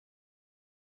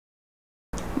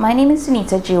My name is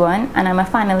Sunita Geawan and I'm a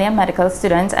final year medical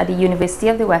student at the University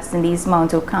of the West Indies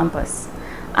Mount Hope campus.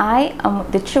 I am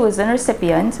the chosen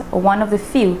recipient, one of the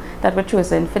few that were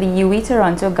chosen for the UWI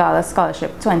Toronto Gala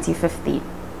Scholarship 2015.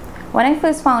 When I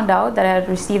first found out that I had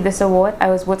received this award, I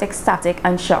was both ecstatic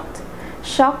and shocked.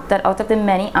 Shocked that out of the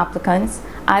many applicants,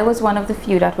 I was one of the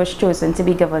few that was chosen to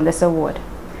be given this award.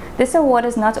 This award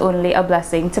is not only a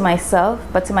blessing to myself,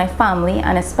 but to my family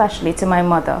and especially to my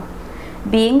mother.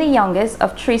 Being the youngest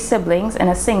of 3 siblings in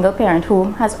a single-parent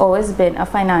home has always been a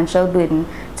financial burden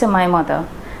to my mother,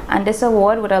 and this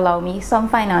award would allow me some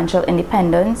financial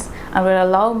independence and would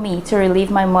allow me to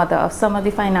relieve my mother of some of the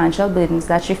financial burdens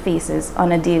that she faces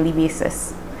on a daily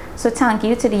basis. So thank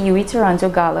you to the UWI Toronto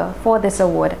Gala for this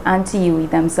award and to UWI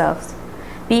themselves.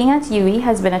 Being at UWI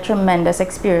has been a tremendous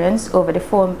experience over the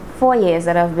four years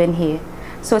that I've been here.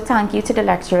 So thank you to the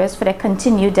lecturers for their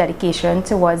continued dedication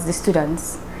towards the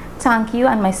students. Thank you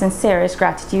and my sincerest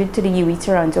gratitude to the UWI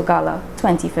Toronto Gala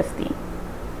 2015.